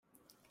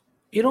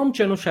Irom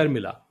Chanu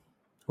Sharmila,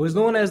 who is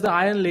known as the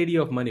Iron Lady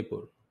of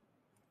Manipur,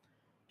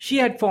 she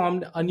had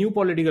formed a new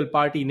political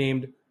party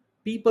named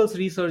People's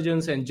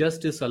Resurgence and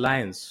Justice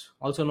Alliance,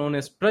 also known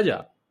as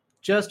Praja,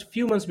 just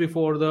few months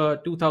before the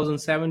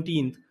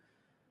 2017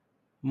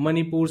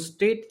 Manipur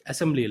State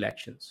Assembly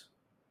elections.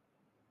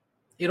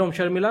 Irom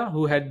Sharmila,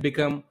 who had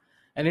become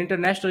an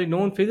internationally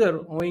known figure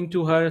owing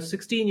to her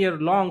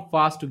 16-year-long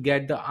fast to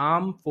get the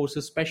Armed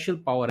Forces Special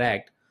Power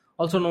Act,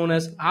 also known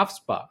as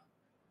AFSPA,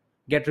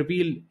 get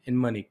repealed in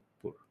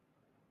Manipur.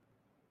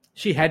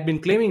 She had been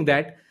claiming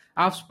that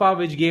AFSPA,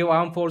 which gave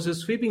armed forces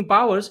sweeping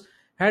powers,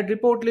 had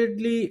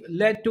reportedly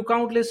led to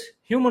countless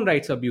human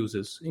rights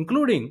abuses,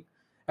 including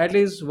at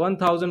least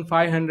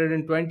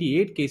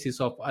 1,528 cases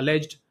of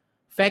alleged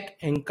fake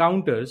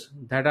encounters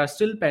that are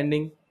still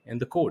pending in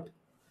the court.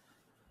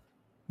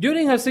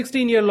 During her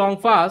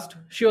 16-year-long fast,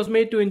 she was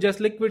made to ingest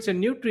liquids and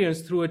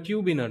nutrients through a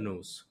tube in her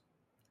nose.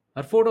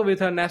 Her photo with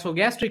her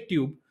nasogastric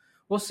tube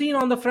was seen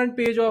on the front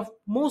page of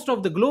most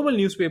of the global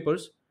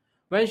newspapers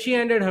when she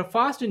ended her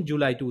fast in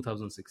July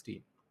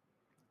 2016.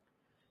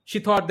 She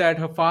thought that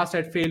her fast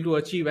had failed to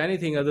achieve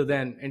anything other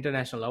than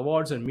international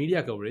awards and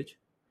media coverage,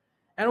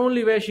 and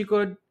only way she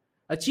could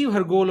achieve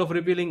her goal of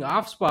repealing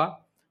AFSPA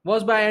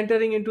was by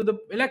entering into the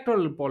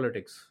electoral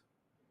politics.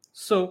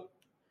 So,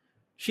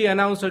 she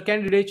announced her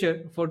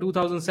candidature for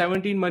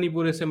 2017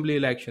 Manipur Assembly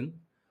election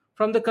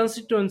from the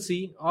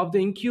constituency of the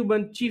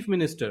incumbent Chief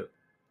Minister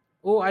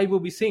O.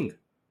 Ibobi Singh.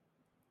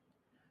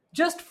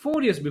 Just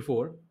 4 years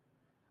before,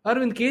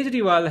 Arvind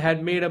Kejriwal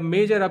had made a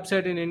major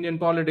upset in Indian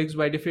politics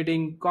by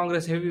defeating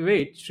Congress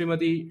heavyweight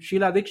Srimati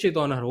Sheila Dikshit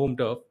on her home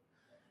turf,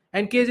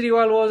 and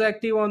Kejriwal was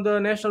active on the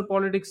national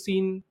politics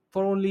scene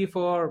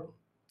for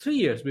 3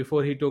 years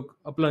before he took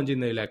a plunge in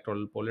the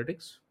electoral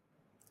politics.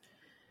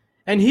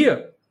 And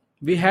here,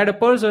 we had a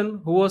person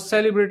who was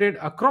celebrated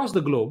across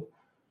the globe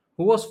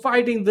who was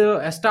fighting the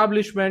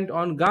establishment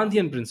on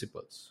Gandhian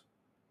principles.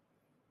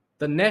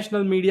 The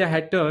national media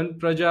had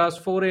turned Praja's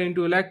foray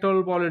into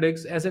electoral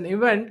politics as an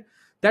event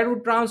that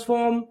would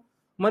transform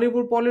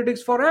Manipur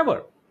politics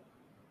forever.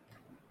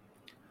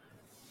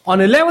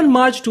 On 11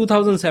 March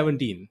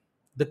 2017,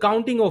 the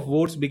counting of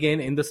votes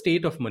began in the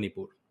state of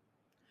Manipur.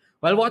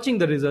 While watching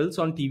the results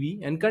on TV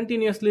and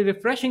continuously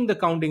refreshing the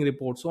counting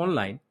reports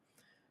online,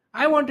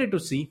 I wanted to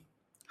see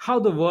how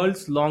the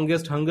world's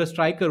longest hunger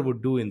striker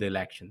would do in the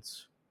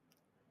elections.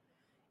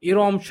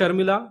 Irom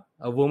Sharmila,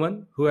 a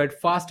woman who had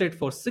fasted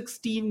for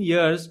 16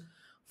 years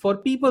for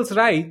people's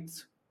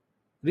rights,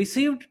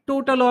 received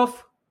total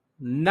of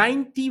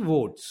 90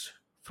 votes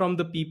from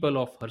the people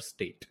of her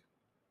state.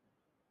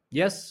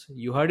 Yes,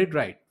 you heard it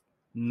right.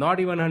 Not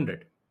even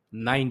 100.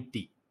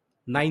 90.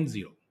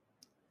 90.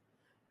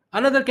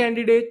 Another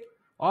candidate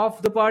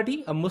of the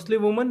party, a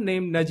Muslim woman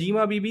named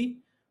Najima Bibi,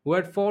 who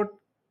had fought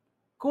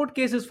court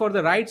cases for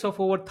the rights of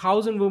over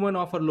 1,000 women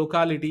of her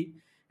locality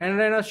and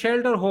ran a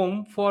shelter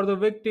home for the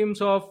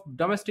victims of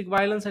domestic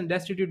violence and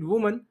destitute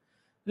women,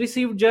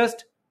 received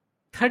just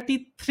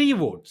 33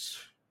 votes.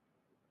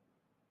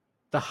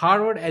 The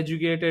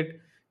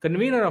Harvard-educated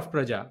convener of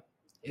Praja,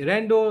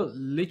 Irendo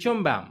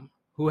Lichombam,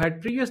 who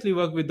had previously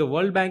worked with the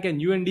World Bank and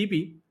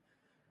UNDP,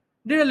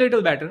 did a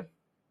little better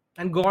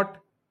and got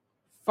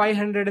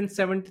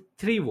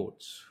 573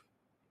 votes.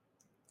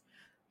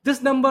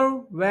 This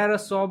number were a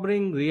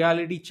sobering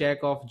reality check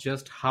of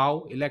just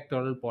how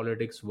electoral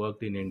politics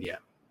worked in India.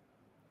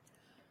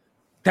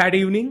 That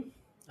evening,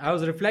 I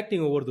was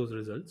reflecting over those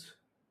results.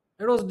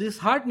 It was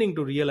disheartening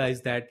to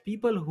realize that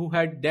people who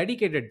had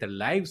dedicated their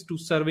lives to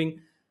serving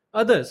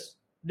others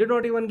did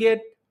not even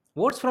get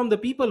votes from the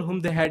people whom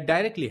they had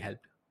directly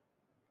helped.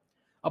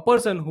 A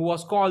person who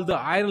was called the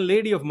Iron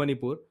Lady of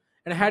Manipur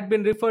and had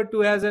been referred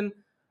to as an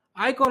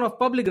icon of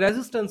public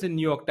resistance in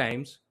New York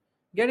Times,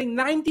 getting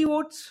 90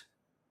 votes?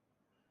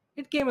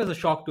 It came as a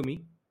shock to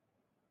me.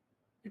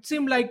 It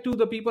seemed like to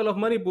the people of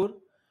Manipur,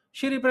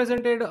 she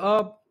represented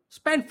a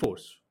spent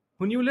force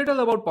who knew little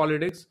about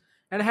politics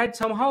and had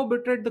somehow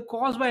betrayed the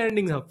cause by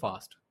ending her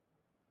fast.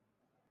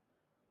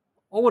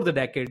 Over the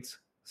decades,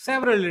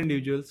 several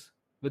individuals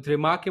with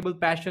remarkable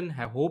passion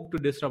have hoped to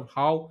disrupt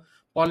how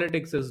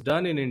politics is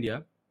done in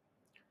India.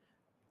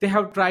 They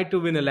have tried to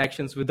win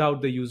elections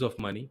without the use of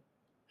money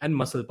and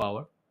muscle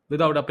power,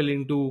 without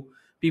appealing to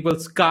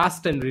people's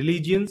caste and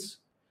religions,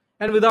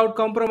 and without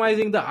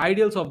compromising the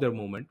ideals of their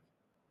movement.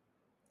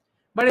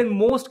 But in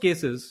most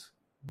cases,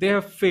 they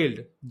have failed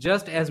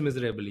just as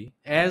miserably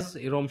as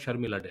Irom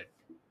Sharmila did.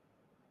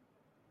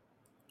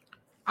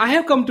 I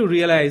have come to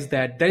realize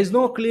that there is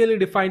no clearly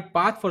defined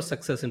path for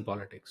success in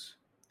politics,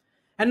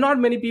 and not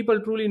many people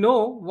truly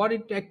know what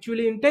it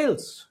actually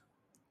entails.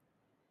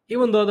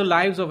 Even though the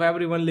lives of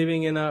everyone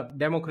living in a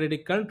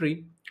democratic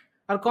country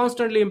are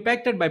constantly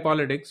impacted by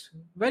politics,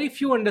 very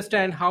few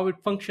understand how it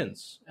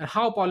functions and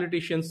how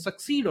politicians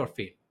succeed or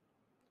fail.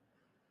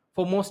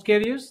 For most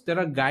careers, there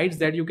are guides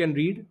that you can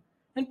read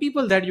and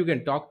people that you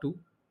can talk to,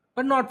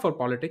 but not for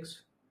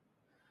politics.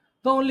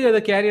 The only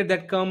other career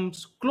that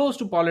comes close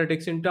to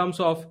politics in terms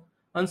of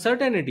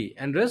uncertainty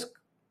and risk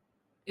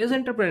is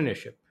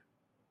entrepreneurship.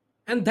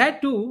 And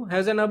that too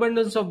has an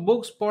abundance of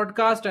books,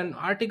 podcasts, and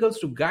articles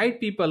to guide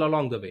people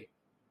along the way.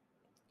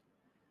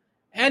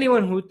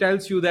 Anyone who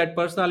tells you that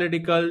personality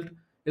cult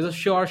is a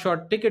sure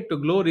shot ticket to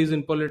glories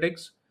in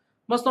politics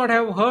must not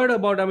have heard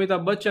about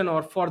Amitabh Bachchan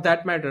or, for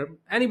that matter,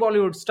 any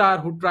Bollywood star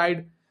who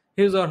tried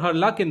his or her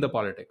luck in the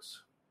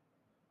politics.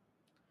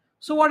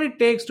 So, what it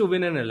takes to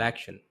win an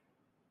election?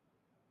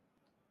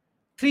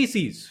 Three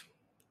C's: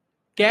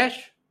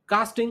 cash,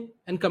 casting,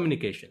 and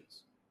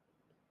communications.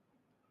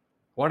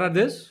 What are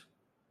these?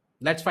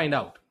 Let's find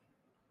out.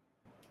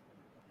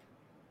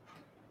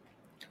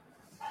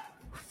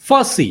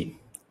 First C: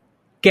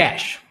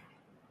 cash.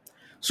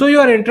 So, you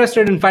are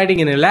interested in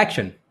fighting an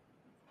election.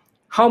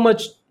 How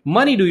much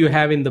money do you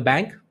have in the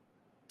bank?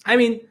 I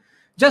mean,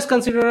 just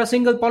consider a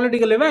single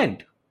political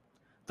event.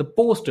 The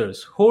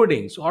posters,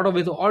 hoardings,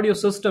 audio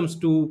systems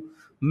to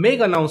make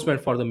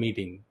announcement for the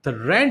meeting, the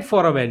rent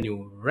for a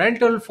venue,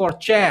 rental for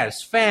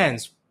chairs,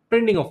 fans,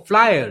 printing of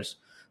flyers,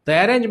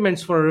 the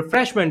arrangements for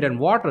refreshment and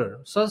water,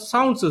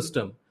 sound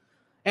system,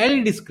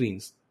 LED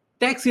screens,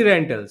 taxi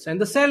rentals, and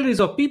the salaries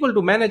of people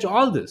to manage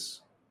all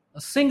this.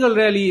 A single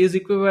rally is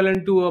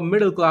equivalent to a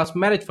middle class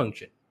marriage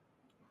function.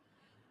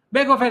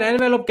 Back of an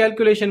envelope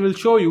calculation will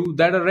show you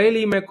that a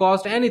rally may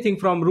cost anything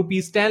from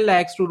rupees 10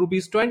 lakhs to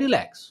rupees 20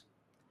 lakhs.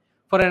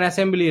 For an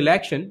assembly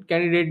election,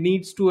 candidate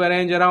needs to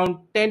arrange around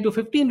 10 to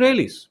 15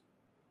 rallies.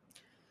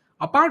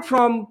 Apart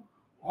from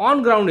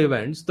on-ground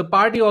events, the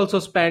party also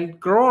spent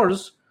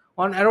crores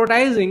on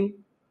advertising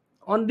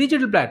on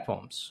digital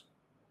platforms.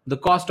 The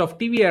cost of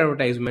TV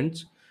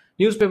advertisements,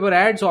 newspaper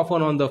ads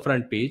often on the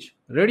front page,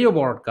 radio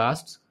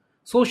broadcasts,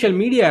 social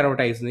media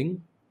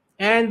advertising,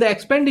 and the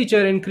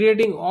expenditure in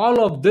creating all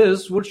of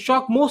this would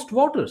shock most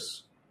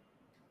voters.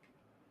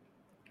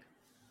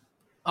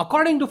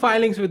 According to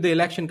filings with the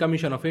Election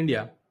Commission of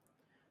India,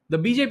 the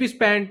BJP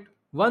spent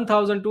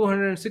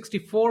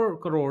 1,264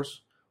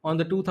 crores on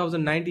the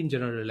 2019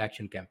 general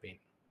election campaign,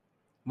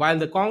 while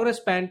the Congress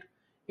spent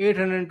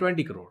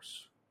 820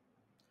 crores.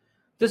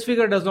 This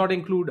figure does not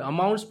include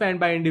amounts spent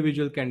by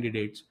individual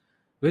candidates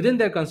within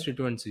their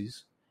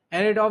constituencies,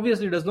 and it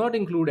obviously does not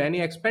include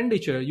any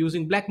expenditure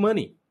using black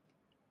money.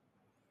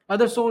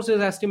 Other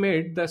sources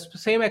estimate the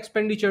same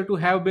expenditure to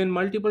have been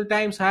multiple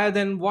times higher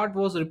than what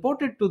was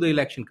reported to the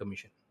Election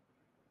Commission.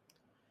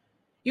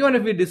 Even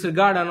if we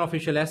disregard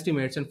unofficial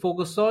estimates and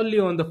focus solely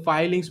on the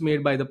filings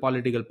made by the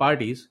political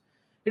parties,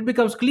 it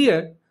becomes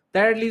clear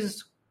that at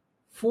least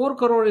 4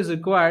 crore is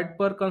required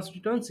per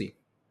constituency.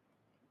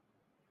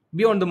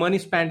 Beyond the money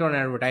spent on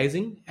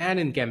advertising and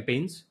in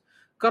campaigns,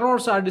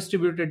 crores are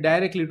distributed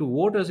directly to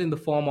voters in the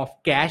form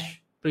of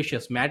cash,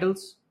 precious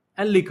metals,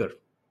 and liquor.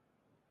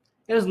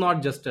 It is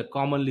not just a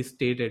commonly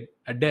stated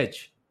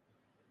adage.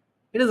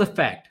 It is a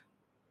fact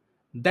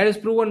that is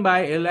proven by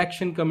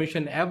election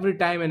commission every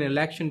time an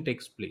election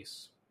takes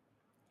place.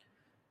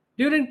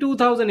 During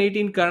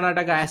 2018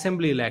 Karnataka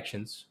assembly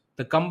elections,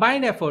 the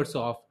combined efforts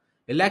of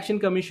election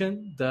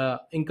commission,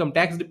 the income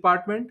tax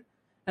department,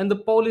 and the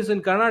police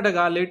in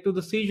Karnataka led to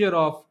the seizure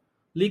of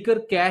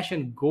liquor, cash,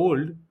 and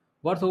gold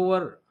worth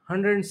over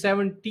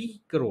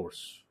 170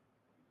 crores.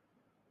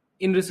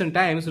 In recent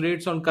times,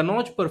 raids on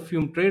Kannauj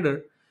perfume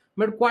trader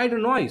made quite a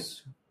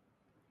noise.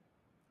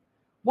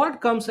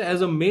 What comes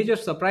as a major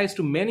surprise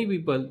to many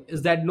people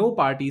is that no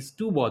party is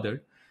too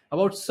bothered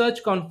about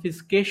such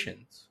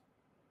confiscations.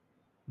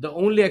 The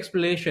only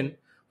explanation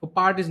for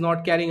parties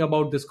not caring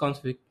about this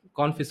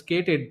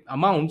confiscated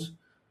amounts,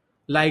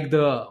 like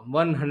the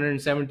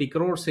 170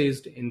 crore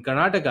seized in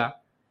Karnataka,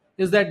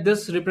 is that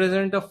this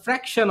represents a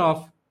fraction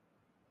of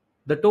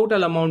the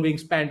total amount being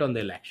spent on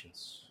the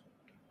elections.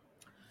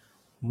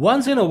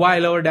 Once in a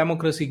while, our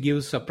democracy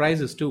gives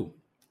surprises too.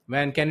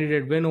 When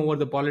candidates win over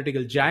the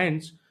political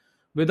giants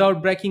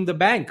without breaking the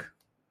bank,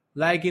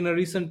 like in a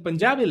recent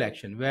Punjab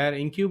election, where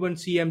incumbent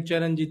CM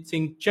Charanjit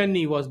Singh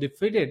Channi was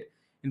defeated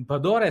in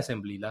Bhador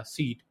Assembly last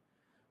seat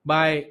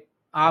by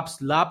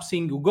AAP's Lap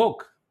Singh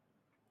Ugok.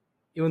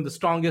 Even the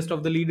strongest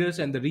of the leaders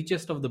and the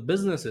richest of the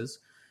businesses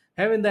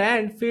have in the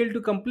end failed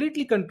to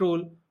completely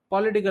control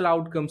political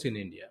outcomes in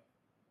India.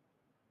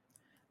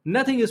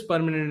 Nothing is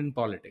permanent in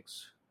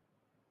politics.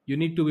 You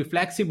need to be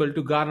flexible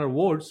to garner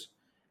votes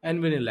and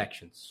win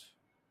elections.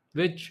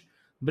 Which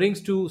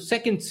brings to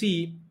second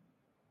C,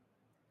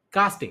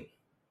 casting.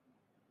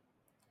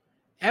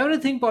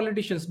 Everything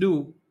politicians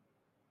do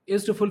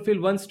is to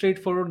fulfill one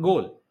straightforward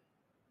goal: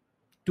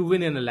 to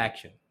win an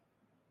election.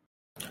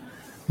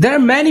 There are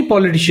many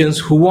politicians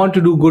who want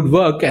to do good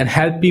work and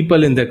help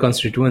people in their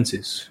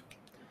constituencies.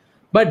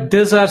 But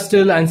these are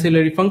still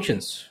ancillary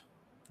functions.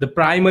 The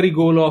primary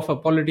goal of a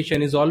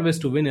politician is always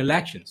to win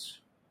elections.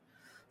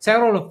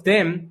 Several of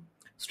them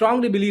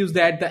strongly believe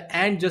that the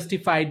end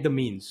justified the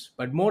means,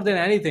 but more than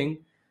anything,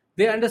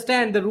 they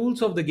understand the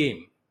rules of the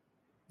game.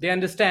 They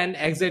understand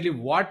exactly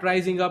what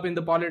rising up in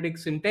the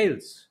politics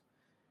entails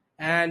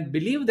and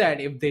believe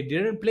that if they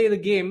didn't play the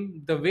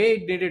game the way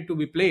it needed to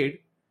be played,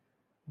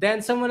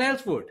 then someone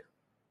else would,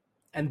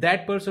 and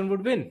that person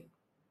would win.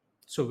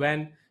 So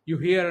when you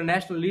hear a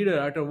national leader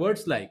utter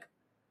words like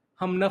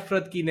 "Hum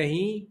nafrat ki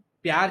nahi,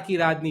 प्यार की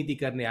राजनीति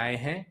करने आए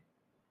हैं,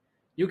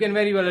 you can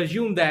very well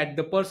assume that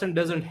the person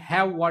doesn't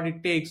have what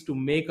it takes to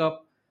make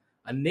up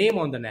a name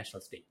on the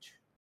national stage.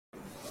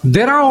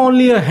 There are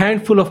only a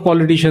handful of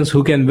politicians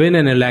who can win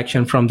an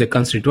election from their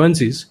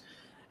constituencies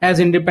as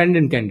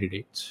independent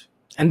candidates,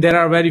 and there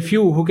are very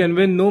few who can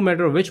win no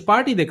matter which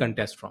party they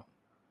contest from.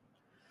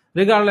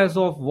 Regardless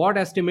of what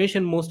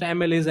estimation most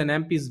MLAs and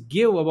MPs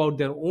give about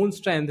their own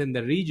strength in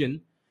the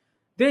region,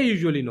 they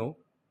usually know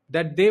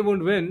that they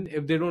won't win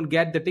if they don't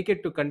get the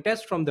ticket to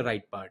contest from the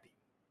right party.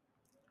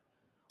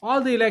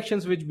 All the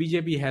elections which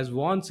BJP has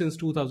won since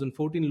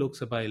 2014 Lok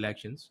Sabha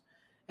elections,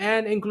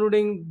 and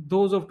including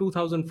those of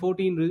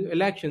 2014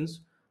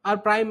 elections, are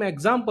prime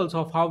examples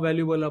of how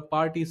valuable a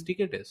party's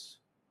ticket is.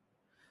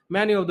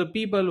 Many of the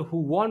people who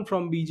won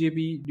from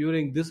BJP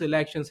during these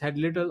elections had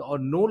little or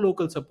no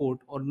local support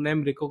or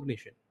name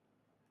recognition.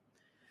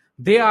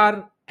 They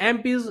are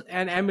MPs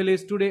and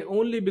MLAs today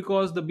only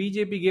because the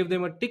BJP gave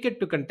them a ticket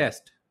to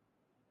contest.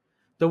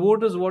 The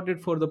voters voted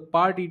for the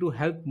party to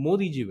help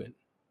Modi ji win.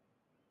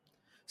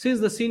 Since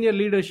the senior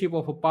leadership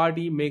of a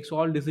party makes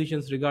all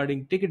decisions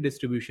regarding ticket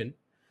distribution,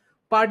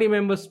 party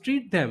members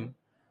treat them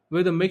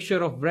with a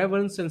mixture of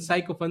reverence and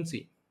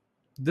sycophancy.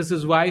 This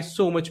is why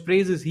so much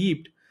praise is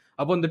heaped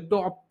upon the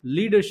top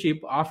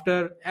leadership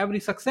after every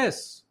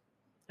success,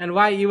 and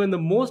why even the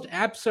most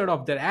absurd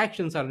of their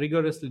actions are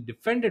rigorously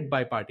defended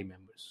by party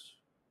members.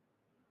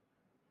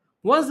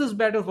 Once this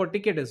battle for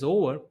ticket is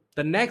over,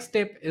 the next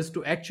step is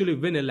to actually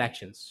win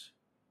elections.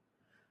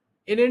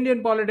 In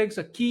Indian politics,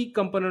 a key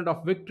component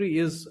of victory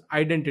is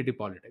identity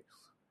politics.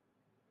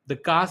 The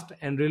caste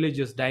and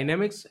religious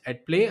dynamics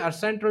at play are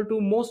central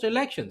to most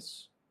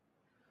elections.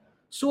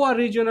 So are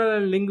regional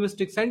and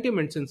linguistic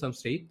sentiments in some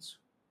states.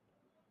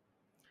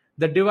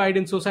 The divide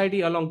in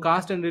society along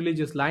caste and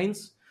religious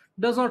lines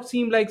does not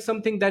seem like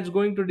something that's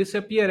going to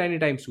disappear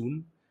anytime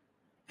soon,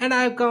 and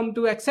I have come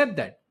to accept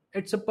that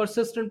it's a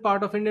persistent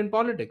part of Indian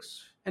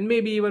politics, and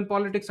maybe even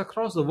politics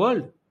across the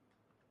world.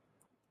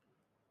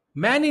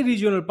 Many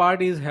regional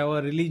parties have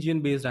a religion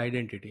based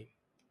identity.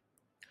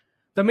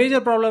 The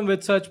major problem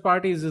with such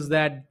parties is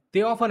that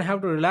they often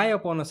have to rely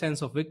upon a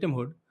sense of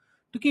victimhood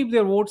to keep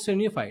their votes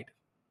unified.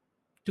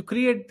 To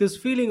create this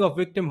feeling of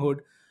victimhood,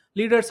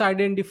 leaders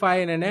identify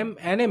an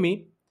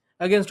enemy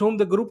against whom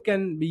the group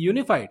can be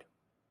unified.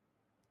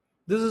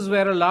 This is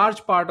where a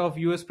large part of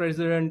US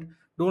President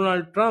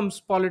Donald Trump's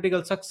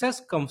political success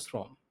comes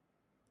from.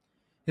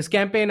 His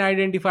campaign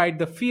identified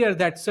the fear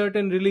that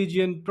certain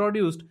religion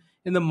produced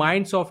in the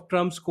minds of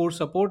Trump's core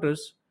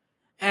supporters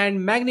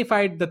and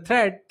magnified the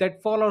threat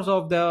that followers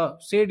of the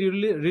said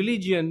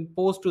religion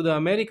pose to the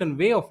American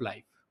way of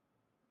life.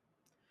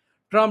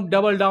 Trump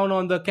doubled down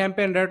on the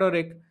campaign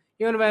rhetoric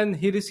even when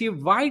he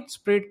received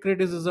widespread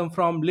criticism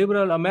from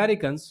liberal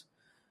Americans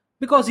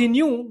because he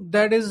knew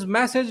that his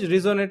message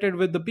resonated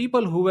with the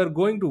people who were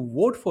going to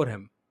vote for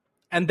him,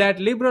 and that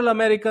liberal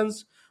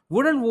Americans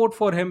wouldn't vote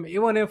for him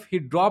even if he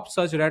dropped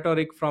such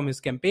rhetoric from his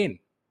campaign.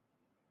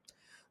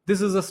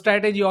 This is a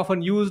strategy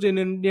often used in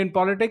Indian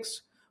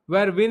politics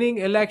where winning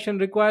election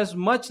requires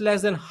much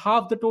less than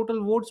half the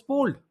total votes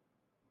polled.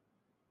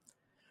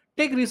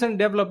 Take recent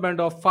development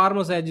of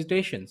farmers'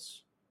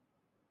 agitations.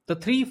 The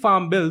three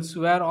farm bills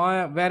were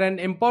an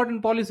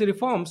important policy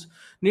reforms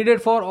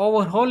needed for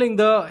overhauling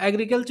the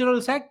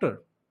agricultural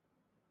sector.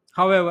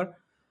 However,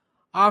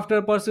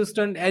 after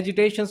persistent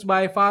agitations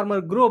by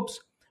farmer groups,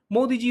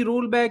 Modi ji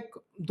rolled back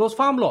those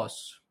farm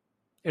laws.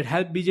 It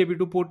helped BJP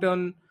to put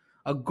on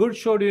a good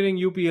show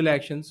during UP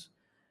elections,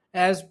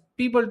 as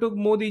people took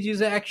Modi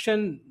ji's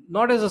action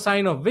not as a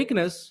sign of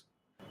weakness,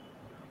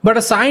 but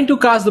a sign to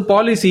cast the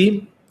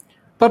policy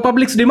per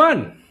public's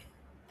demand.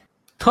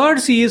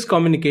 Third C is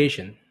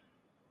communication.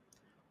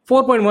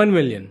 4.1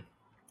 million,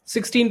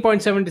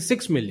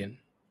 16.76 million,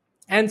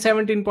 and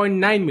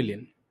 17.9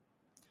 million.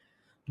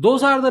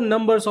 Those are the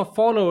numbers of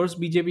followers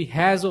BJP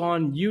has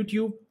on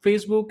YouTube,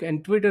 Facebook,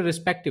 and Twitter,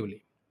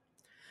 respectively.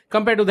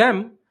 Compared to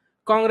them,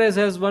 Congress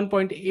has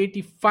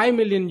 1.85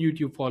 million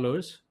YouTube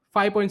followers,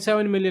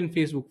 5.7 million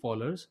Facebook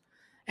followers,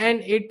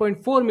 and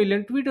 8.4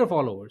 million Twitter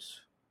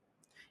followers.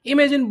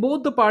 Imagine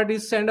both the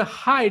parties send a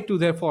hi to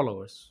their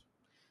followers.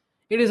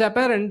 It is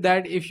apparent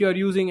that if you are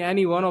using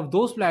any one of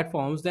those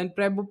platforms, then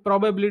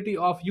probability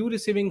of you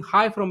receiving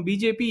hi from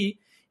BJP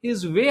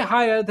is way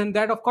higher than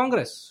that of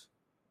Congress.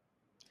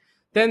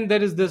 Then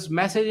there is this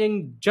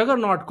messaging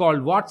juggernaut called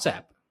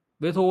WhatsApp.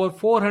 With over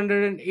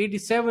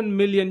 487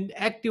 million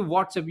active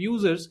WhatsApp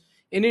users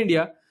in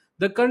India,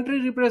 the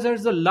country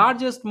represents the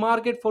largest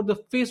market for the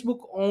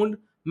Facebook owned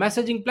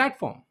messaging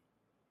platform.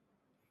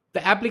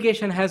 The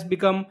application has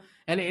become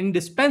an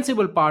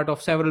indispensable part of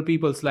several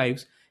people's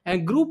lives,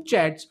 and group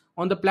chats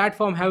on the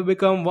platform have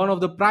become one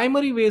of the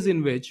primary ways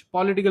in which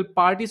political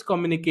parties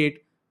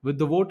communicate with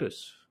the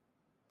voters.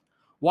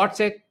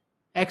 WhatsApp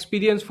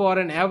experience for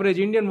an average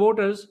Indian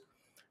voters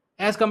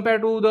as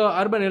compared to the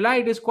urban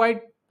elite is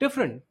quite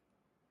different.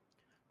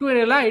 To an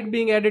elite,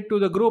 being added to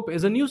the group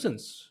is a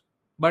nuisance.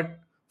 But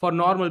for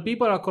normal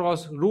people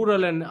across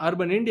rural and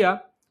urban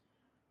India,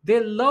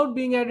 they loved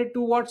being added to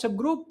WhatsApp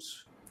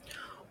groups.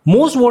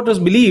 Most voters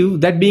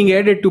believe that being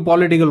added to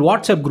political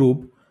WhatsApp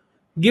group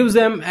gives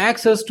them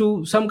access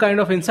to some kind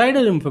of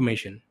insider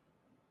information.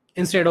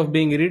 Instead of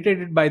being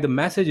irritated by the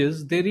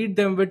messages, they read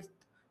them with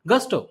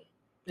gusto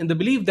in the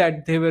belief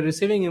that they were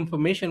receiving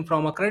information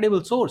from a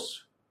credible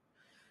source.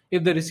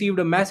 If they received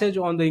a message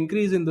on the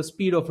increase in the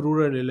speed of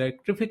rural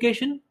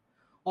electrification,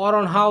 or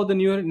on how the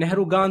new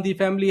Nehru Gandhi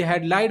family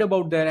had lied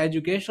about their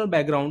educational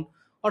background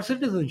or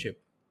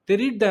citizenship, they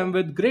read them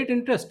with great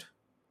interest.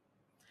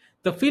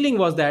 The feeling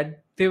was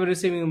that they were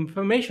receiving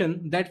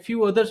information that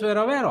few others were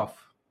aware of.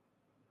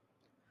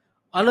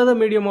 Another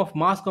medium of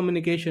mass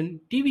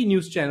communication, TV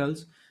news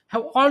channels,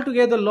 have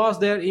altogether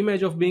lost their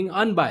image of being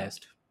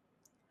unbiased.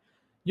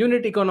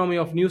 Unit economy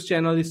of news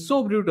channels is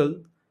so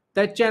brutal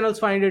that channels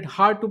find it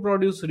hard to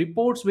produce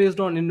reports based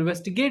on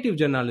investigative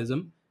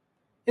journalism.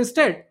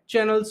 Instead,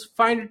 channels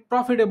find it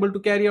profitable to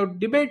carry out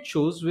debate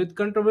shows with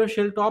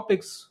controversial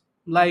topics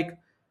like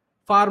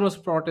farmers'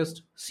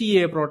 protest,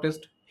 CA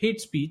protest,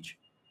 hate speech,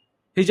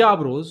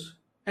 hijab rose,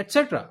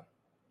 etc.,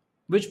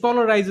 which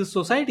polarizes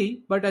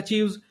society but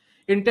achieves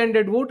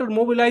intended voter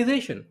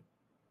mobilization.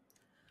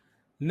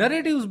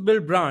 Narratives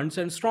build brands,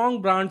 and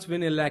strong brands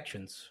win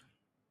elections.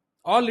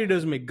 All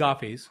leaders make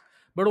gaffes,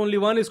 but only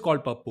one is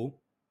called Pappu.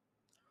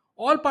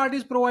 All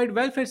parties provide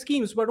welfare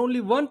schemes, but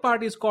only one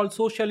party is called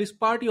Socialist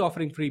Party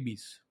offering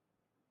freebies.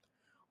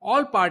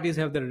 All parties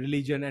have their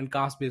religion and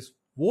caste based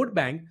vote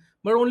bank,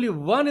 but only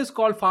one is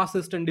called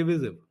fascist and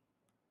divisive.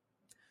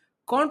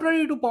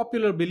 Contrary to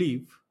popular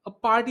belief, a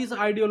party's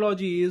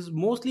ideology is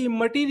mostly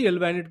immaterial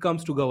when it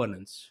comes to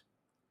governance.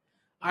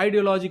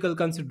 Ideological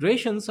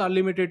considerations are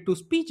limited to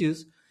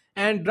speeches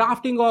and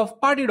drafting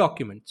of party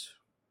documents.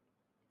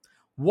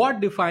 What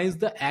defines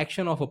the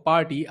action of a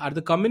party are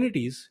the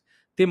communities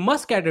they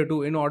must cater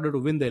to in order to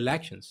win the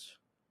elections.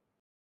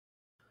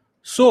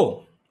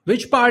 So,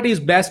 which party is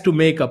best to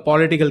make a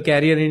political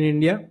career in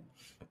India?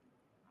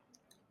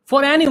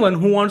 For anyone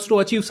who wants to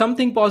achieve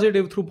something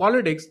positive through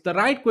politics, the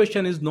right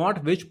question is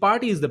not which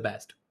party is the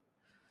best.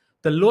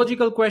 The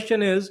logical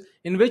question is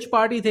in which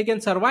party they can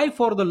survive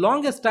for the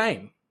longest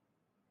time.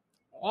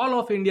 All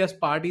of India's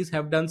parties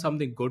have done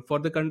something good for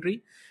the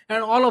country,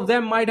 and all of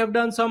them might have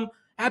done some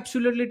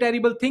absolutely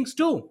terrible things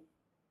too.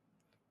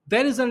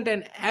 There isn't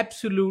an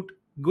absolute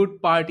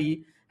good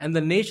party, and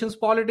the nation's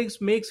politics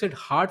makes it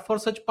hard for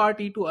such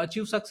party to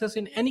achieve success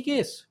in any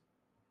case.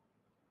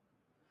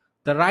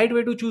 The right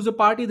way to choose a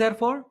party,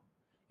 therefore,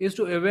 is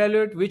to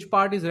evaluate which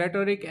party's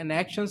rhetoric and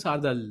actions are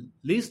the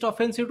least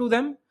offensive to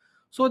them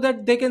so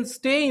that they can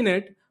stay in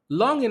it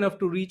long enough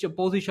to reach a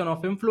position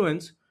of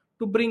influence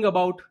to bring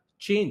about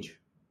change.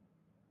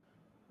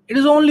 It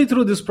is only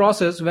through this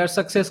process where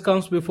success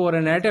comes before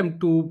an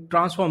attempt to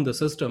transform the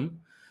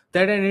system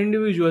that an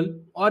individual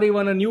or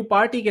even a new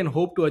party can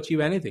hope to achieve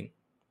anything.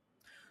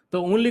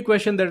 The only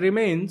question that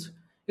remains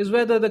is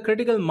whether the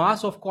critical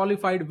mass of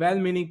qualified, well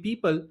meaning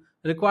people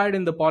required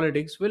in the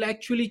politics will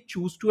actually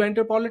choose to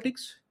enter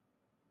politics.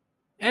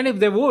 And if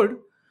they would,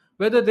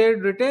 whether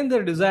they'd retain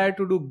their desire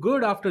to do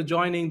good after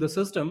joining the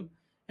system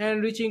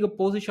and reaching a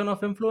position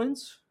of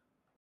influence.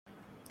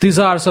 These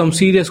are some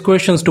serious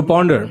questions to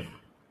ponder.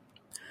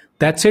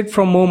 That's it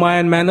from Momaya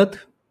and Manath.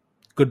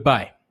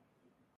 Goodbye.